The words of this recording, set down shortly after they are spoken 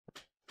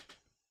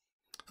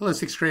Hello,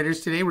 sixth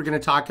graders. Today we're going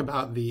to talk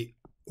about the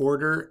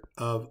order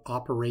of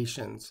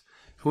operations.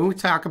 When we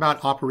talk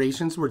about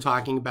operations, we're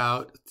talking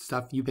about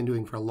stuff you've been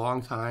doing for a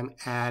long time: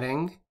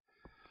 adding,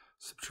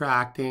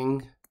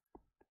 subtracting,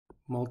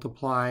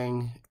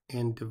 multiplying,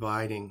 and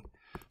dividing.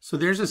 So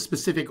there's a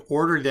specific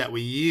order that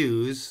we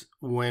use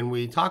when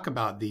we talk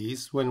about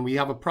these. When we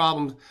have a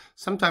problem,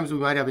 sometimes we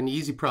might have an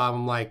easy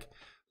problem like,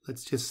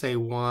 let's just say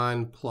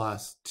 1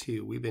 plus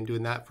 2. We've been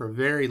doing that for a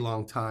very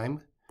long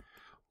time.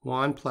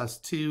 1 plus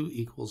 2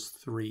 equals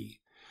 3.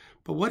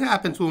 But what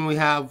happens when we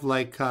have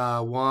like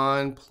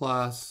 1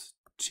 plus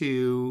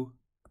 2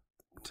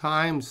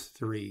 times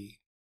 3?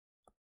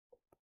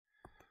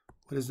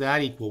 What does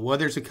that equal? Well,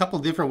 there's a couple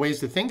different ways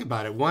to think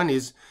about it. One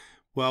is,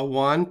 well,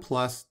 1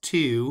 plus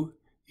 2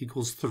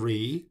 equals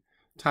 3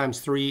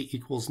 times 3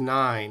 equals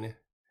 9.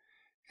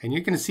 And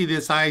you're going to see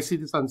this, I see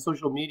this on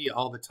social media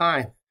all the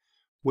time,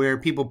 where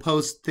people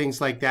post things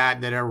like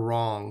that that are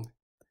wrong.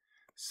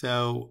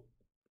 So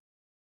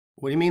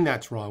what do you mean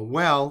that's wrong?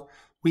 Well,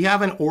 we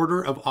have an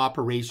order of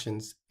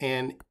operations,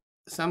 and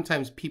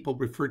sometimes people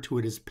refer to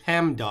it as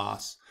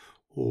PEMDAS,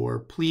 or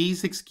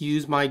please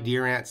excuse my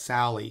dear Aunt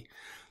Sally.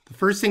 The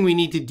first thing we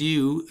need to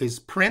do is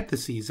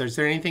parentheses. Is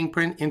there anything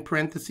in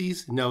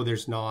parentheses? No,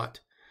 there's not.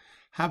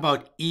 How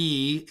about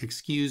E,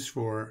 excuse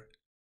for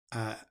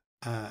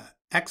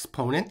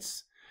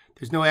exponents?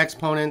 There's no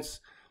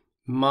exponents.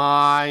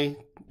 My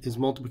is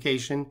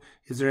multiplication.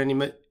 Is there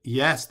any?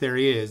 Yes, there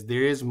is.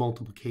 There is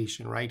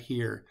multiplication right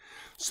here.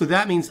 So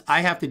that means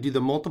I have to do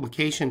the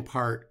multiplication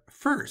part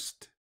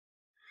first.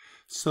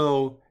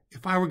 So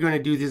if I were going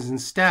to do this in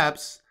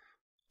steps,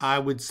 I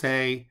would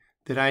say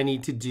that I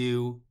need to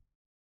do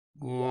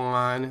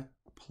 1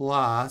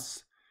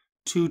 plus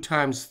 2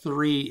 times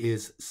 3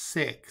 is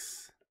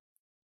 6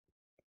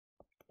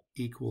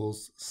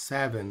 equals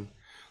 7.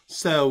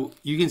 So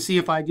you can see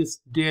if I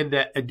just did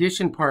the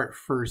addition part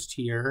first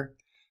here,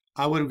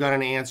 I would have got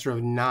an answer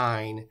of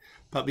 9.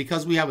 But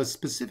because we have a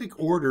specific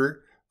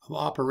order of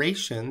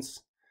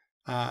operations,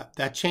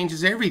 that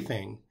changes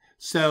everything.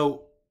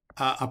 So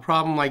a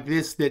problem like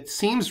this that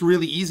seems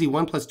really easy,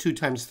 1 plus 2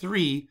 times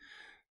 3,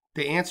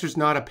 the answer is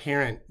not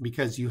apparent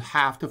because you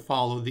have to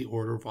follow the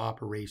order of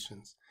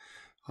operations.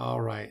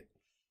 All right,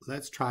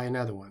 let's try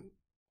another one.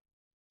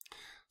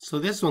 So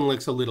this one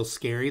looks a little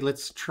scary.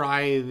 Let's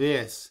try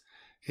this.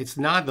 It's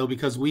not, though,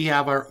 because we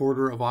have our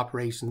order of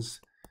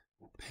operations,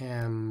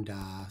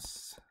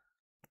 PEMDAS.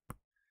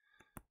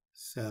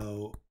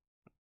 So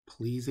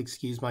please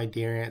excuse my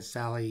dear Aunt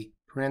Sally,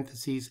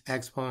 parentheses,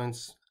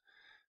 exponents,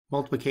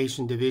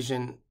 multiplication,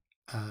 division,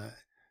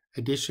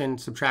 addition,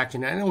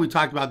 subtraction. I know we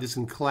talked about this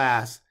in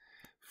class.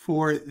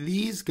 For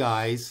these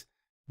guys,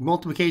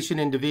 multiplication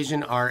and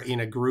division are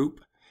in a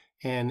group,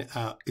 and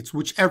it's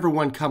whichever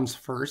one comes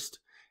first.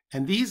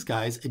 And these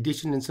guys,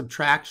 addition and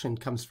subtraction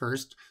comes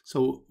first,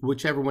 so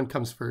whichever one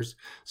comes first.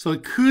 So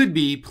it could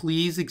be,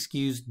 please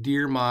excuse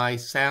dear my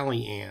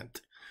Sally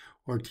Aunt,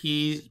 or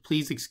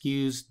please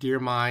excuse dear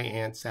my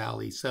Aunt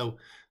Sally. So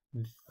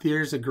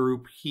there's a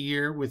group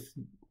here with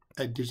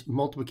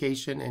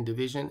multiplication and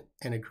division,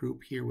 and a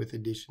group here with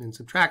addition and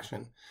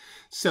subtraction.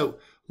 So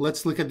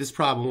let's look at this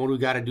problem. What do we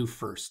got to do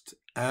first?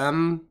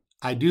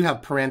 I do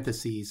have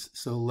parentheses,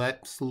 so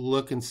let's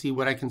look and see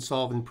what I can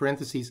solve in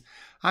parentheses.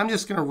 I'm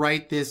just going to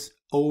write this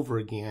over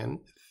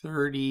again.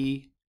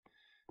 30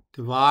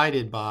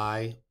 divided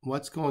by,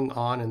 what's going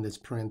on in this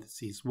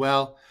parentheses?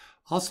 Well,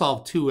 I'll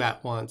solve 2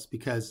 at once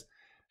because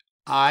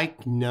I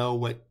know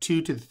what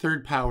 2 to the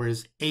third power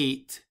is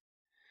 8.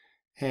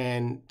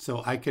 And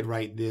so I could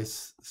write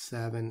this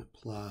 7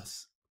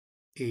 plus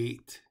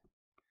 8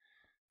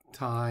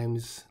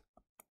 times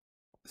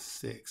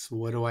 6.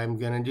 What do I'm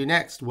going to do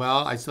next? Well,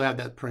 I still have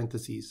that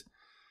parentheses.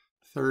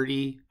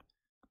 30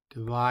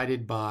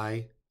 divided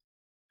by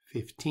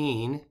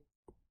 15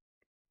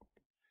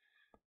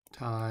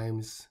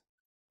 times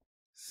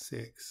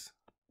 6.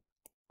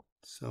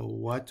 So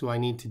what do I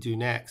need to do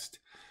next?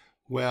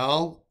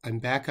 Well, I'm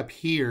back up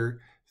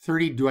here.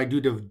 30, do I do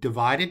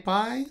divided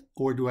by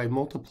or do I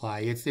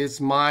multiply?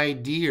 It's my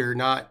dear,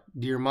 not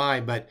dear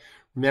my, but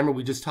remember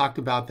we just talked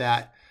about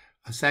that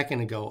a second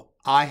ago.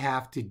 I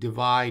have to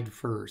divide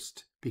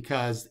first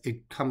because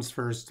it comes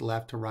first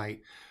left to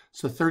right.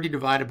 So 30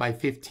 divided by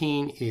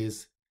 15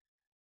 is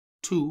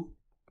 2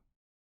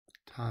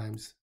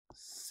 times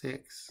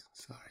 6.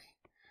 Sorry.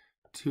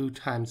 2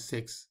 times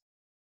 6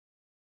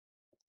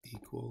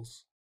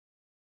 equals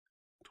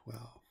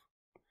 12.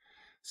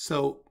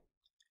 So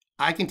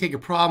I can take a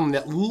problem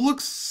that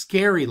looks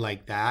scary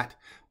like that,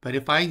 but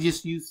if I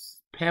just use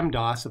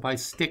PEMDAS, if I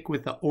stick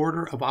with the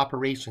order of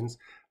operations,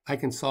 I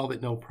can solve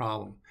it no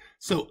problem.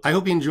 So I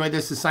hope you enjoyed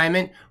this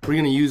assignment. We're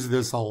going to use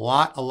this a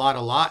lot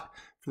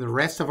for the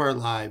rest of our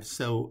lives.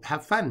 So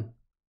have fun.